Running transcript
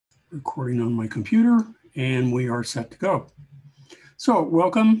recording on my computer, and we are set to go. So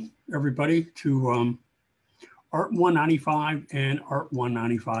welcome everybody to ART 195 and ART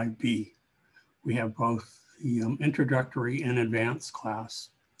 195B. We have both the introductory and advanced class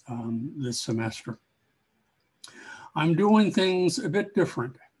this semester. I'm doing things a bit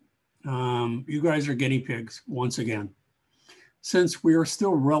different. You guys are guinea pigs once again. Since we are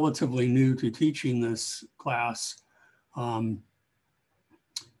still relatively new to teaching this class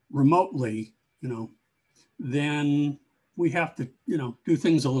remotely, then we have to, do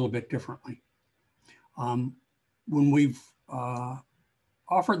things a little bit differently. When we've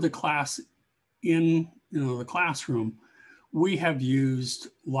offered the class in, the classroom, we have used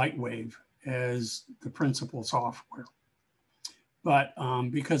Lightwave as the principal software. But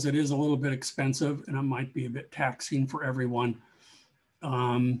because it is a little bit expensive and it might be a bit taxing for everyone,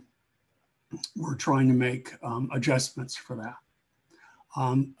 we're trying to make adjustments for that.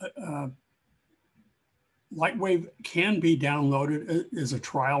 Lightwave can be downloaded as a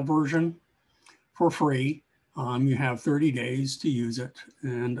trial version for free. You have 30 days to use it,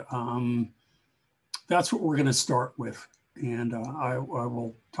 and that's what we're going to start with. And I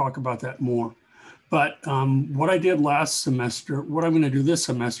will talk about that more. But what I did last semester, what I'm going to do this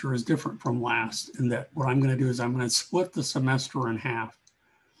semester is different from last, in that what I'm going to do is I'm going to split the semester in half.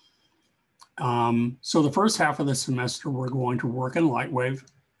 So the first half of the semester, we're going to work in Lightwave,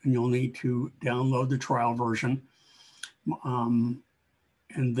 and you'll need to download the trial version. And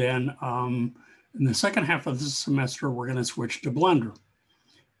then in the second half of the semester, we're going to switch to Blender.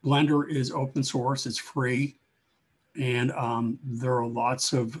 Blender is open source, it's free, and there are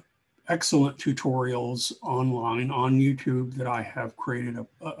lots of excellent tutorials online on YouTube that I have created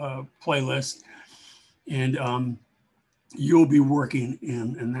a playlist, and you'll be working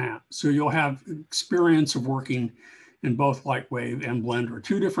in that. So you'll have experience of working in both Lightwave and Blender,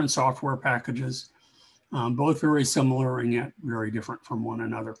 two different software packages, both very similar and yet very different from one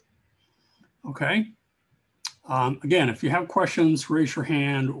another. Okay. Again, if you have questions, raise your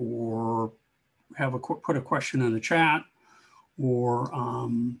hand, or put a question in the chat, or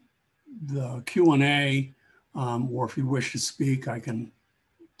the Q&A, or if you wish to speak, I can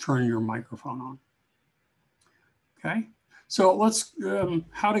turn your microphone on. Okay. So let's,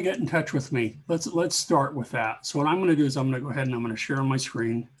 how to get in touch with me. Let's start with that. So what I'm going to do is I'm going to go ahead and I'm going to share my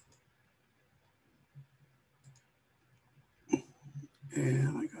screen.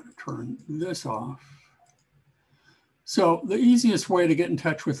 And I got to turn this off. So the easiest way to get in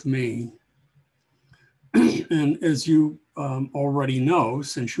touch with me, and as you already know,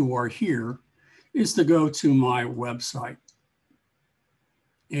 since you are here, is to go to my website.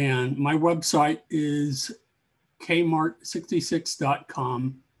 And my website is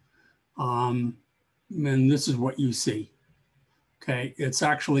kmart66.com, and this is what you see. Okay, it's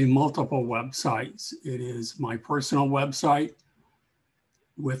actually multiple websites. It is my personal website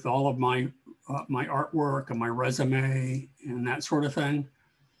with all of my my artwork and my resume and that sort of thing.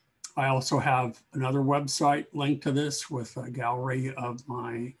 I also have another website linked to this with a gallery of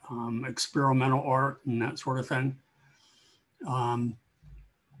my experimental art and that sort of thing.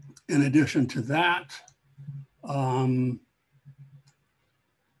 In addition to that, I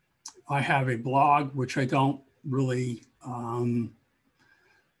have a blog, which I don't really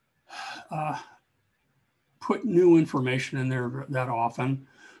put new information in there that often.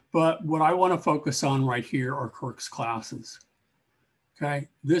 But what I want to focus on right here are Kirk's classes. Okay,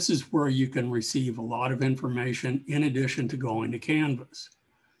 this is where you can receive a lot of information in addition to going to Canvas.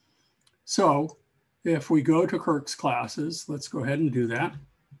 So if we go to Kirk's classes, let's go ahead and do that.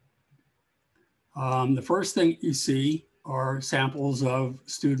 The first thing you see are samples of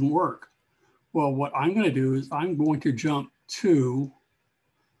student work. Well, what I'm going to do is I'm going to jump to,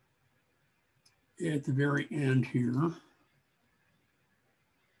 at the very end here.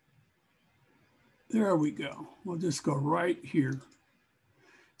 There we go. We'll just go right here.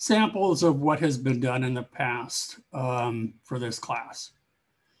 Samples of what has been done in the past for this class.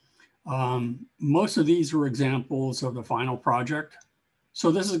 Most of these are examples of the final project.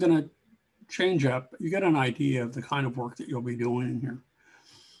 So this is going to change up. You get an idea of the kind of work that you'll be doing in here.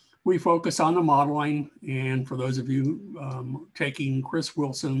 We focus on the modeling, and for those of you taking Chris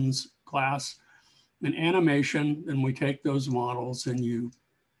Wilson's class in animation, then we take those models and you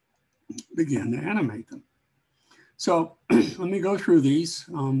begin to animate them. So let me go through these.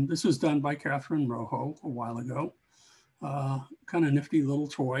 This was done by Catherine Rojo a while ago. Kind of nifty little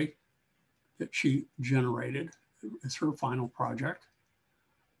toy that she generated. It's her final project.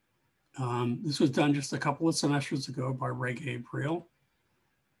 This was done just a couple of semesters ago by Ray Gabriel.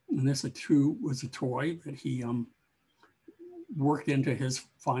 And this was a toy that he worked into his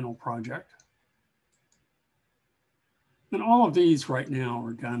final project. And all of these right now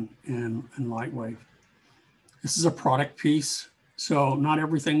are done in Lightwave. This is a product piece, so not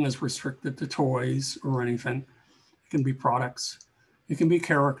everything is restricted to toys or anything. It can be products, it can be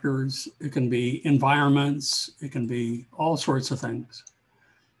characters, it can be environments, it can be all sorts of things.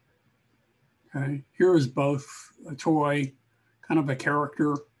 Okay, here is both a toy, kind of a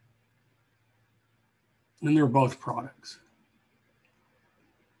character, and they're both products.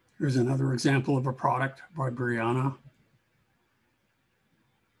 Here's another example of a product by Brianna.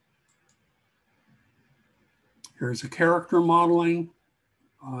 Here's a character modeling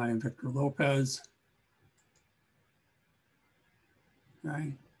by Victor Lopez.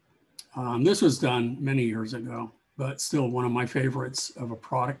 Okay. This was done many years ago, but still one of my favorites of a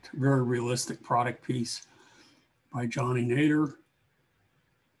product, very realistic product piece by Johnny Nader.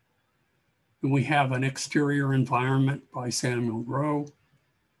 And we have an exterior environment by Samuel Grow.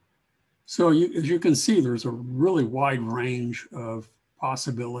 So as you can see, there's a really wide range of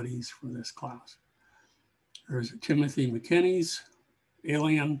possibilities for this class. There's Timothy McKinney's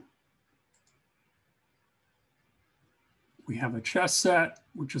Alien. We have a chess set,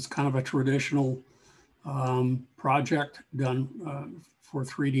 which is kind of a traditional project done for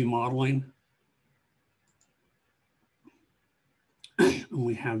 3D modeling. And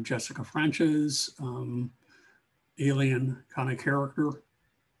we have Jessica French's Alien kind of character.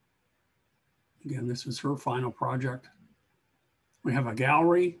 Again, this is her final project. We have a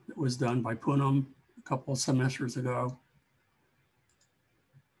gallery that was done by Poonam a couple of semesters ago.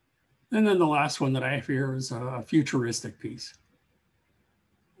 And then the last one that I have here is a futuristic piece.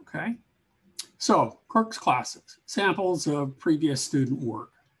 Okay, so Kirk's classes, samples of previous student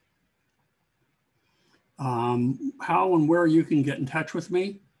work. How and where you can get in touch with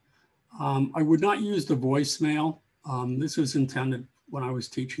me. I would not use the voicemail. This was intended when I was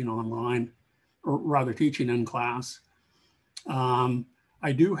teaching online, or rather teaching in class.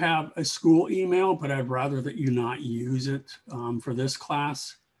 I do have a school email, but I'd rather that you not use it for this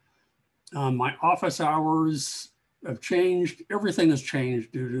class. My office hours have changed. Everything has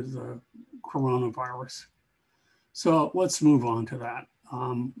changed due to the coronavirus. So let's move on to that.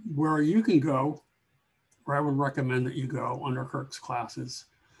 Where you can go, where I would recommend that you go under Kirk's classes,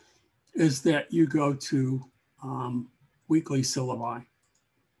 is that you go to weekly syllabi.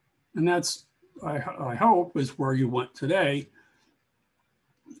 And that's, I hope, is where you went today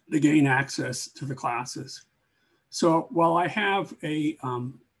to gain access to the classes. So while I have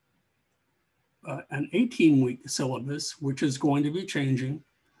an 18-week syllabus, which is going to be changing,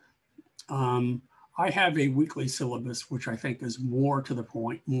 I have a weekly syllabus, which I think is more to the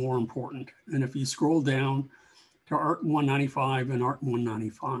point, more important. And if you scroll down to Art 195 and Art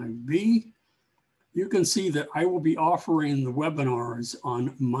 195B, you can see that I will be offering the webinars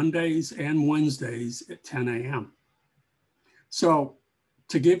on Mondays and Wednesdays at 10 a.m. So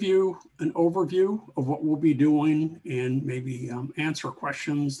to give you an overview of what we'll be doing and maybe answer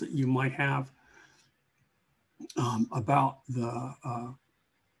questions that you might have about the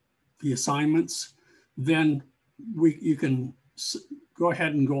assignments, then you can go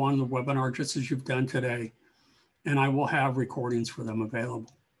ahead and go on the webinar just as you've done today, and I will have recordings for them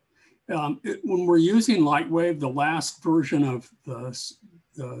available. When we're using Lightwave, the last version of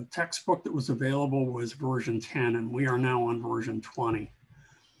the textbook that was available was version 10, and we are now on version 20.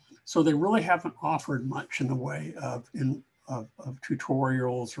 So they really haven't offered much in the way of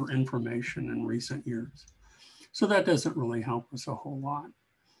tutorials or information in recent years. So that doesn't really help us a whole lot.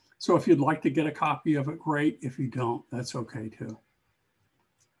 So if you'd like to get a copy of it, great. If you don't, that's okay too.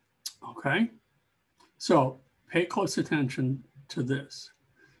 Okay, so pay close attention to this.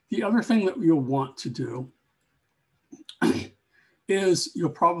 The other thing that you'll want to do is you'll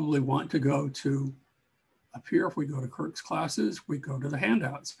probably want to go to, up here, if we go to Kirk's classes, we go to the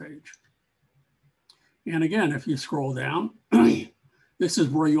handouts page. And again, if you scroll down, this is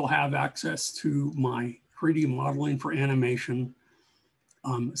where you'll have access to my 3D modeling for animation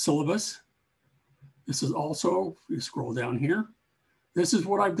syllabus. This is also, if you scroll down here, this is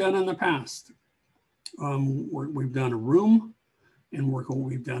what I've done in the past. We've done a room, and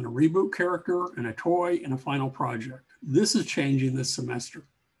we've done a reboot character and a toy and a final project. This is changing this semester.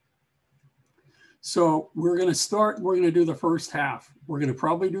 So we're going to do the first half. We're going to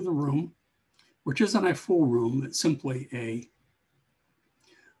probably do the room, which isn't a full room. It's simply a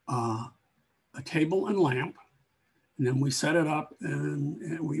table and lamp. And then we set it up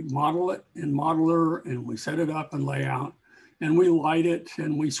and we model it in Modeler, and we set it up in Layout, and we light it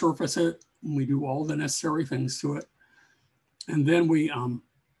and we surface it, and we do all the necessary things to it. And then we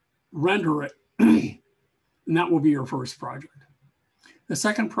render it And that will be your first project. The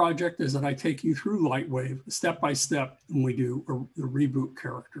second project is that I take you through Lightwave step by step, and we do the reboot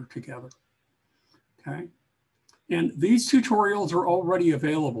character together. Okay. And these tutorials are already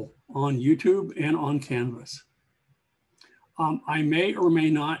available on YouTube and on Canvas. I may or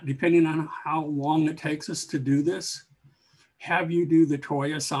may not, depending on how long it takes us to do this, have you do the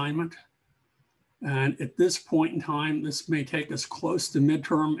toy assignment. And at this point in time, this may take us close to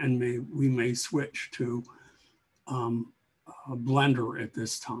midterm, and we may switch to Blender at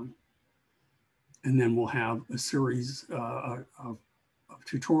this time. And then we'll have a series of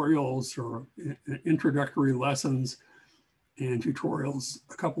tutorials or introductory lessons and tutorials,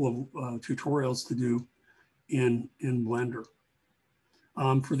 a couple of tutorials to do in Blender.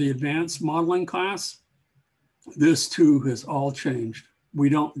 For the advanced modeling class, this too has all changed. We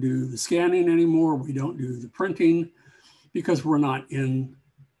don't do the scanning anymore. We don't do the printing because we're not in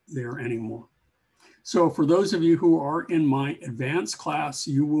there anymore. So for those of you who are in my advanced class,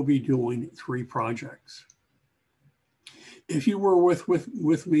 you will be doing 3 projects. If you were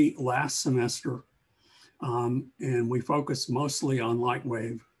with me last semester and we focused mostly on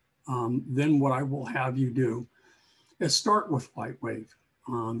Lightwave, then what I will have you do is start with Lightwave.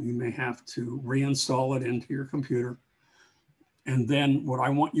 You may have to reinstall it into your computer. And then what I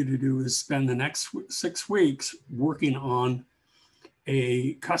want you to do is spend the next 6 weeks working on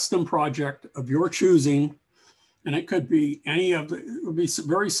a custom project of your choosing. And it could be any of the, it would be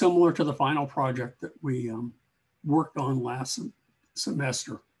very similar to the final project that we worked on last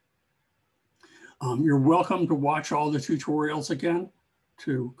semester. You're welcome to watch all the tutorials again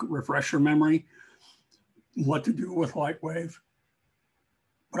to refresh your memory, what to do with Lightwave.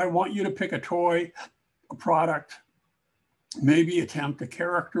 But I want you to pick a toy, a product, maybe attempt a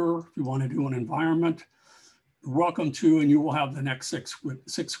character if you want to do an environment. You're welcome to, and you will have the next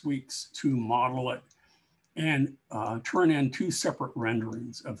 6 weeks to model it and turn in 2 separate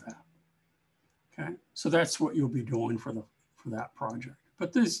renderings of that. Okay, so that's what you'll be doing for that project.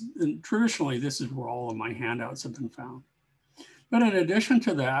 But traditionally, this is where all of my handouts have been found. But in addition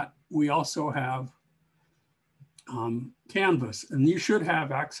to that, we also have Canvas, and you should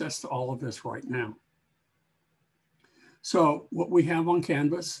have access to all of this right now. So what we have on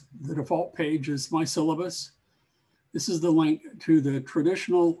Canvas, the default page is my syllabus. This is the link to the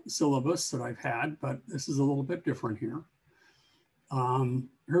traditional syllabus that I've had, but this is a little bit different here.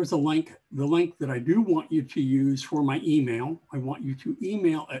 Here's a link, the link that I do want you to use for my email. I want you to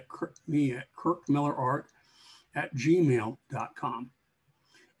email me at kirkmillerart@gmail.com.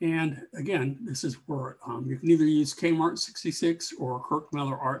 And again, this is where you can either use Kmart66 or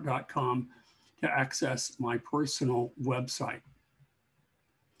kirkmillerart.com to access my personal website.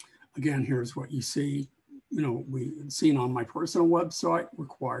 Again, here's what you see. You know, we've seen on my personal website: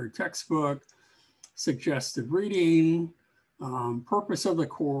 required textbook, suggested reading, purpose of the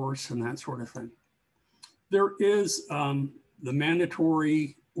course, and that sort of thing. There is the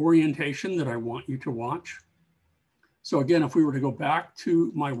mandatory orientation that I want you to watch. So again, if we were to go back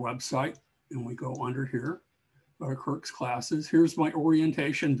to my website and we go under here, Kirk's classes, here's my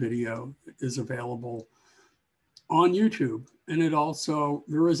orientation video that is available on YouTube. And it also,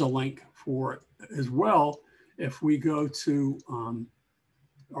 there is a link for it as well. If we go to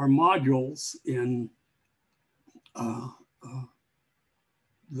our modules in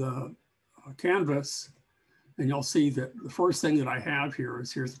the Canvas, and you'll see that the first thing that I have here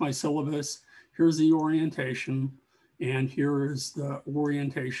is, here's my syllabus, here's the orientation, and here is the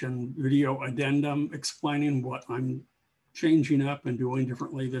orientation video addendum explaining what I'm changing up and doing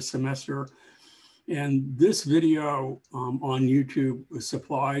differently this semester. And this video on YouTube was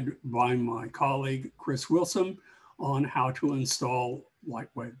supplied by my colleague, Chris Wilson, on how to install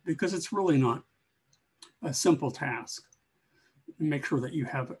Lightwave, because it's really not a simple task. Make sure that you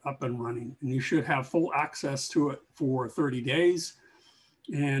have it up and running, and you should have full access to it for 30 days.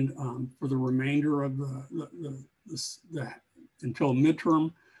 And for the remainder of until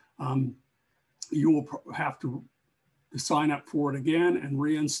midterm, you will have to sign up for it again and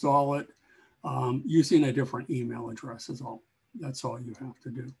reinstall it using a different email address is all. That's all you have to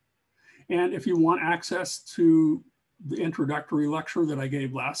do. And if you want access to the introductory lecture that I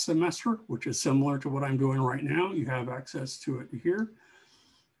gave last semester, which is similar to what I'm doing right now, you have access to it here.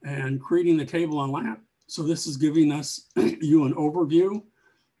 And creating the table and lamp. So this is giving us you an overview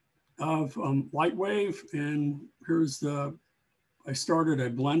of Lightwave. And here's I started a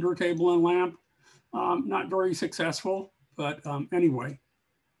Blender table and lamp. Not very successful, but anyway,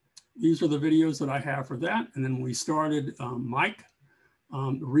 these are the videos that I have for that. And then we started Mike,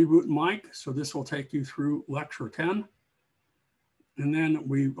 Reboot Mike. So this will take you through lecture 10. And then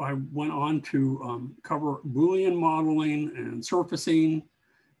I went on to cover Boolean modeling and surfacing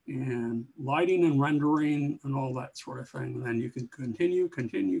and lighting and rendering and all that sort of thing. And then you can continue.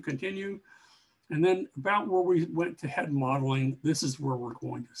 And then about where we went to head modeling, this is where we're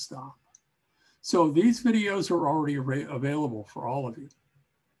going to stop. So these videos are already available for all of you.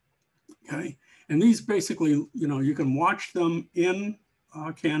 Okay. And these basically, you can watch them in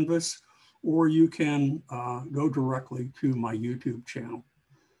Canvas, or you can go directly to my YouTube channel.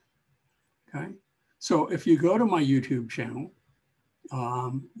 Okay. So if you go to my YouTube channel,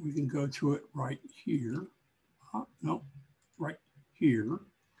 we can go to it right here. No, right here.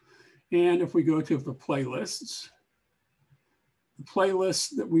 And if we go to the playlists, the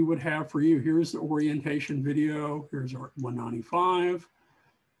playlist that we would have for you, here's the orientation video, here's our 195,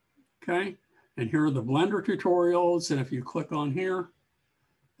 okay? And here are the Blender tutorials, and if you click on here,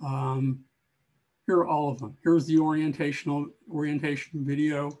 here are all of them. Here's the orientation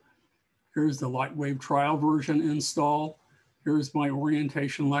video, here's the Lightwave trial version install, here's my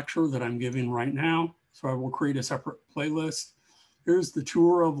orientation lecture that I'm giving right now, so I will create a separate playlist. Here's the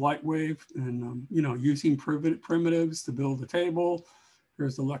tour of Lightwave and, using primitives to build a table.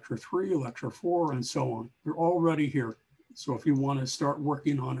 Here's the lecture 3, lecture 4, and so on. They're already here. So if you want to start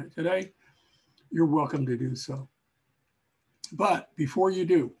working on it today, you're welcome to do so. But before you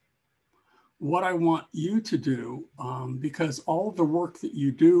do, what I want you to do, because all of the work that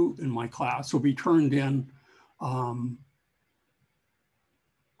you do in my class will be turned in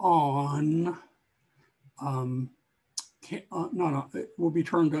it will be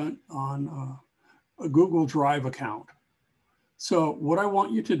turned on a Google Drive account. So what I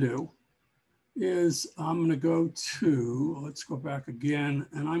want you to do is I'm going to go to, let's go back again,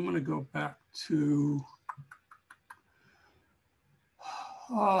 and I'm going to go back to,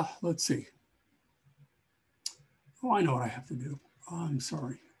 let's see. Oh, I know what I have to do. I'm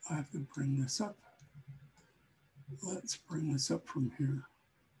sorry. I have to bring this up. Let's bring this up from here.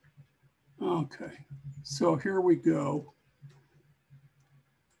 Okay, so here we go.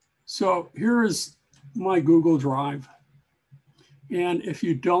 So here is my Google Drive. And if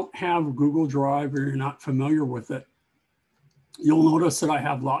you don't have Google Drive or you're not familiar with it, you'll notice that I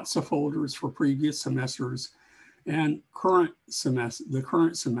have lots of folders for previous semesters and the current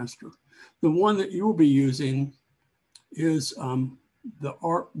semester. The one that you will be using is the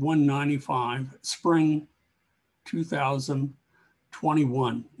ART 195 Spring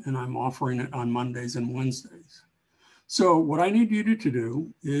 2021, and I'm offering it on Mondays and Wednesdays. So what I need you to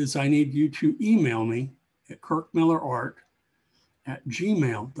do is I need you to email me at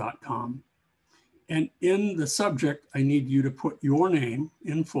kirkmillerart@gmail.com. And in the subject, I need you to put your name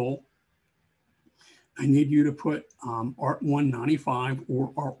in full. I need you to put ART 195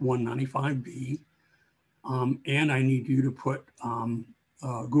 or ART 195B. And I need you to put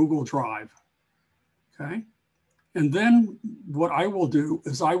Google Drive, okay? And then what I will do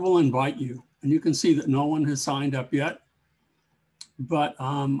is I will invite you, and you can see that no one has signed up yet, but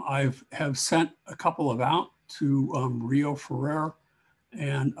I have sent a couple of out to Rio Ferrer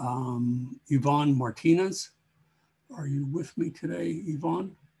and Yvonne Martinez. Are you with me today,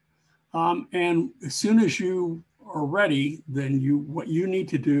 Yvonne? And as soon as you are ready, then what you need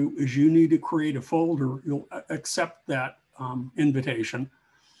to do is you need to create a folder. You'll accept that invitation.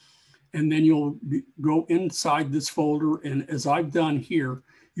 And then you'll go inside this folder. And as I've done here,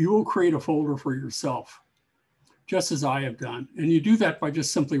 you will create a folder for yourself, just as I have done. And you do that by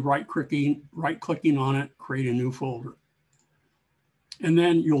just simply right-clicking on it, create a new folder. And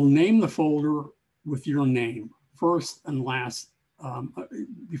then you'll name the folder with your name, first and last.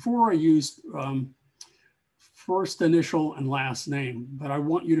 Before I used first initial and last name, but I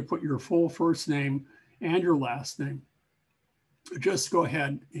want you to put your full first name and your last name. Just go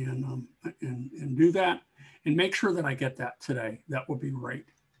ahead and do that and make sure that I get that today. That would be great.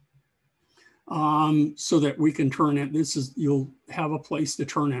 So that we can turn in, you'll have a place to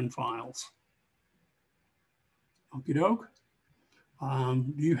turn in files. Okie doke.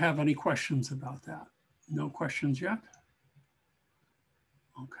 Do you have any questions about that? No questions yet?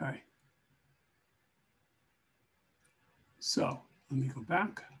 Okay. So let me go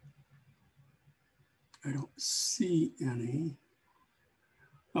back. I don't see any.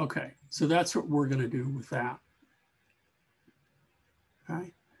 Okay, so that's what we're going to do with that.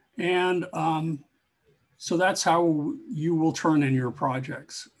 Okay, and so that's how you will turn in your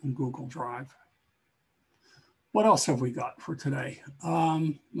projects in Google Drive. What else have we got for today?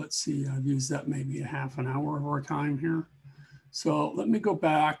 Let's see, I've used that maybe a half an hour of our time here. So let me go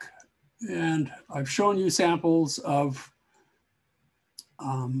back, and I've shown you samples of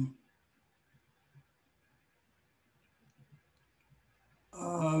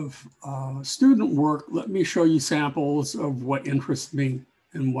of student work, let me show you samples of what interests me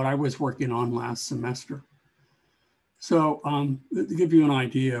and what I was working on last semester. So to give you an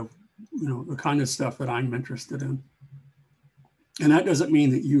idea of the kind of stuff that I'm interested in. And that doesn't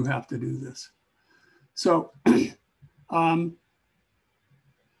mean that you have to do this. So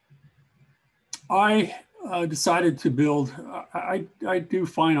I decided to build, I do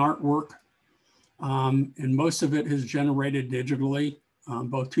fine artwork, and most of it is generated digitally,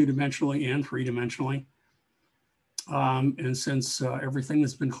 both two-dimensionally and three-dimensionally. And since everything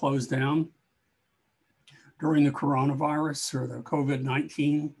has been closed down during the coronavirus or the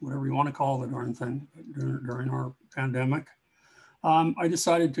COVID-19, whatever you want to call the darn thing, during our pandemic, I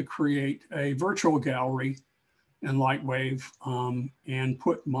decided to create a virtual gallery in Lightwave and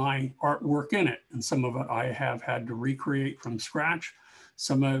put my artwork in it. And some of it I have had to recreate from scratch.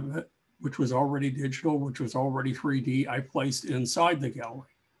 Some of it, which was already digital, which was already 3D, I placed inside the gallery.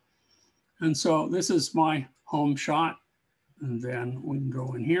 And so this is my home shot. And then we can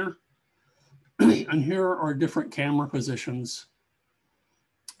go in here. And here are different camera positions.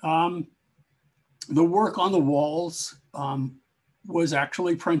 The work on the walls was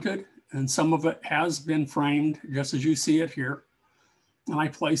actually printed, and some of it has been framed just as you see it here. And I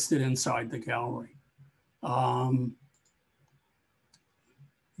placed it inside the gallery.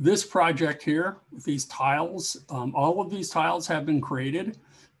 This project here with these tiles, all of these tiles have been created,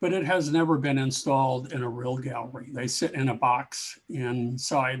 but it has never been installed in a real gallery. They sit in a box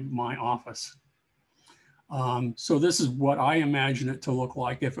inside my office. So this is what I imagine it to look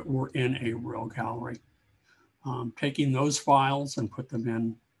like if it were in a real gallery. Taking those files and put them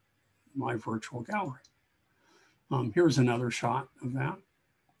in my virtual gallery. Here's another shot of that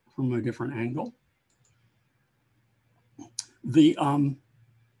from a different angle. The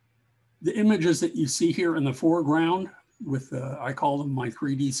images that you see here in the foreground with, I call them my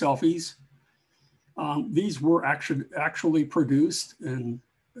 3D selfies. These were actually produced in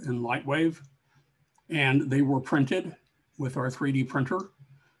Lightwave, and they were printed with our 3D printer,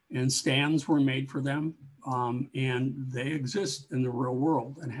 and stands were made for them. And they exist in the real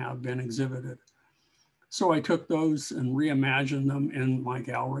world and have been exhibited. So I took those and reimagined them in my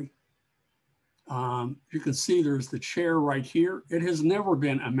gallery. You can see there's the chair right here. It has never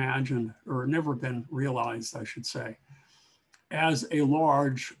been imagined, or never been realized, I should say, as a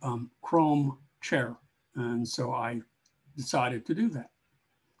large chrome chair. And so I decided to do that.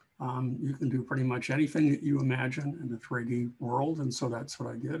 You can do pretty much anything that you imagine in the 3D world. And so that's what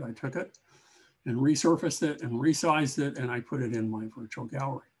I did. I took it and resurfaced it and resized it, and I put it in my virtual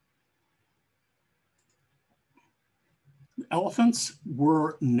gallery. Elephants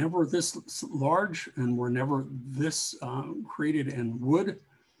were never this large and were never this created in wood.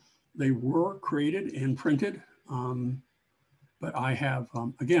 They were created and printed, but I have,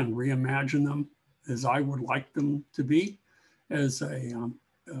 again, reimagined them as I would like them to be, as a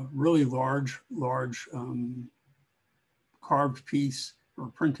really large carved piece or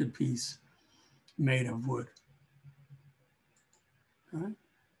printed piece made of wood. Okay,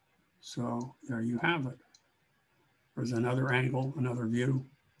 so there you have it. There's another angle, another view,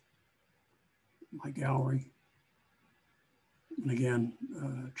 my gallery. And again,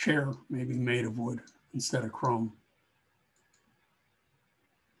 a chair maybe made of wood instead of chrome.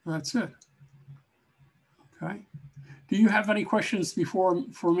 That's it. Okay. Do you have any questions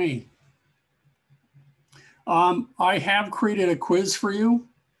for me? I have created a quiz for you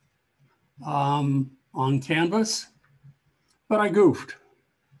on Canvas, but I goofed.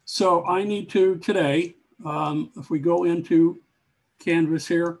 So I need to today, if we go into Canvas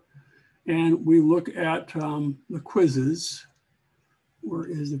here and we look at the quizzes, where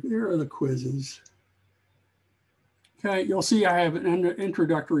is it? There are the quizzes. Okay, you'll see I have an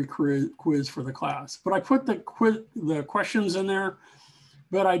introductory quiz for the class, but I put the questions in there,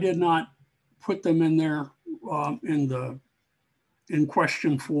 but I did not put them in there in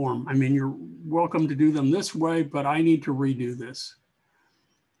question form. I mean, you're welcome to do them this way, but I need to redo this.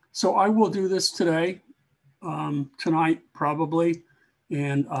 So I will do this today, tonight probably,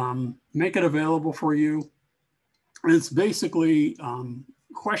 and make it available for you. And it's basically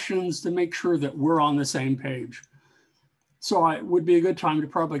questions to make sure that we're on the same page. So it would be a good time to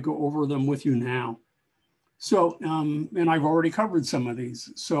probably go over them with you now. So, and I've already covered some of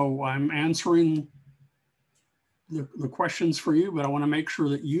these. So I'm answering the questions for you, but I want to make sure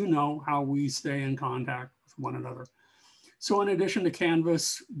that you know how we stay in contact with one another. So in addition to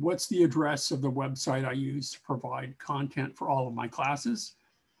Canvas, what's the address of the website I use to provide content for all of my classes?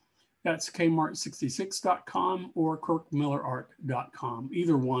 That's kmart66.com or kirkmillerart.com.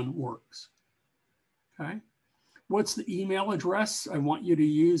 Either one works. Okay. What's the email address I want you to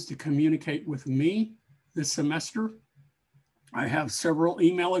use to communicate with me this semester? I have several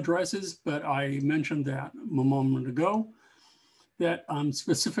email addresses, but I mentioned that a moment ago, that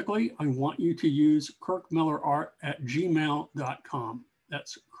specifically I want you to use kirkmillerart@gmail.com.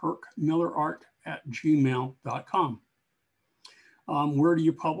 That's kirkmillerart@gmail.com. Where do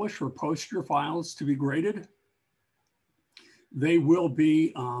you publish or post your files to be graded? They will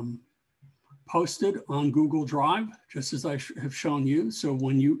be posted on Google Drive, just as I have shown you. So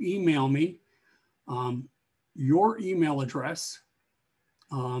when you email me your email address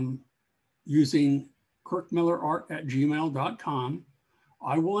using kirkmillerart@gmail.com,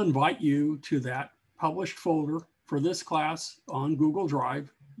 I will invite you to that published folder for this class on Google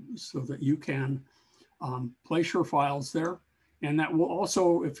Drive so that you can place your files there. And that will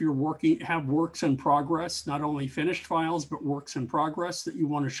also, if you're have works in progress, not only finished files, but works in progress that you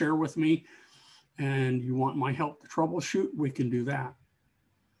want to share with me and you want my help to troubleshoot, we can do that.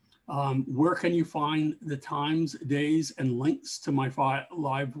 Where can you find the times, days, and links to my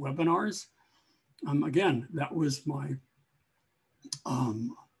live webinars? Again, that was my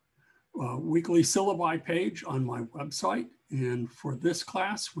weekly syllabi page on my website. And for this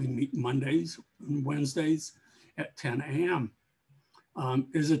class, we meet Mondays and Wednesdays at 10 a.m.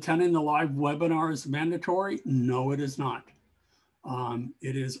 Is attending the live webinars mandatory? No, it is not.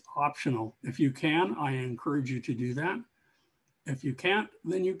 It is optional. If you can, I encourage you to do that. If you can't,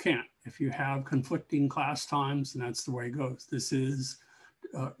 then you can't. If you have conflicting class times, and that's the way it goes. This is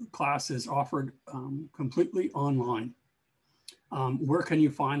class is offered completely online. Where can you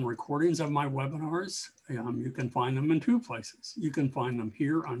find recordings of my webinars? You can find them in two places. You can find them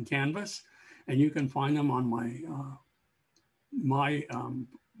here on Canvas, and you can find them on my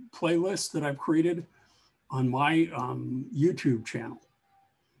playlist that I've created on my YouTube channel.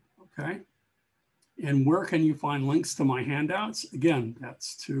 Okay. And where can you find links to my handouts? Again,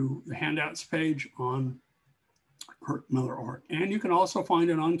 that's to the handouts page on Kirk Miller Art. And you can also find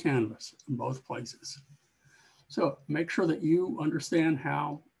it on Canvas in both places. So make sure that you understand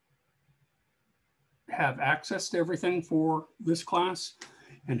how to have access to everything for this class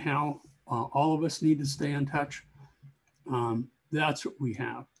and how all of us need to stay in touch. That's what we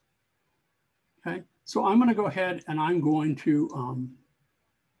have. Okay, so I'm going to go ahead and I'm going to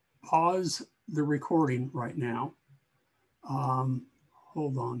pause the recording right now.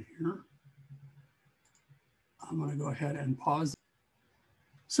 Hold on here. I'm going to go ahead and pause.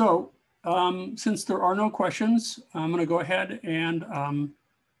 So since there are no questions, I'm going to go ahead and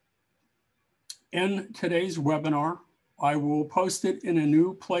end today's webinar. I will post it in a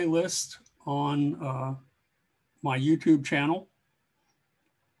new playlist on my YouTube channel,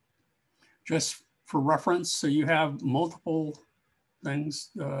 just for reference, so you have multiple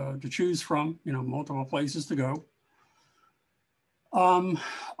things to choose from, multiple places to go.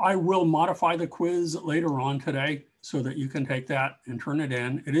 I will modify the quiz later on today so that you can take that and turn it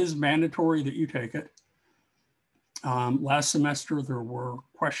in. It is mandatory that you take it. Last semester, there were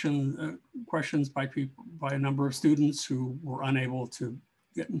questions by a number of students who were unable to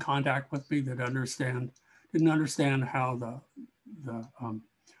get in contact with me that didn't understand how the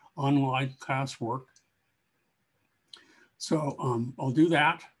online class worked. So I'll do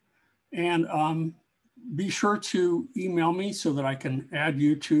that. And be sure to email me so that I can add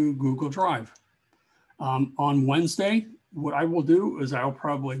you to Google Drive. On Wednesday, what I will do is I'll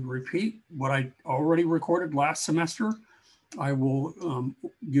probably repeat what I already recorded last semester. I will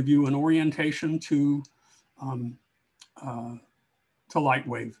give you an orientation to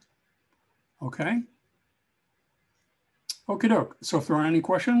Lightwave. Okay? Okie doke. So if there are any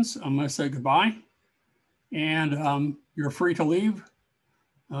questions, I'm going to say goodbye. And you're free to leave.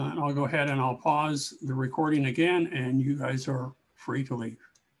 And I'll go ahead and I'll pause the recording again, and you guys are free to leave.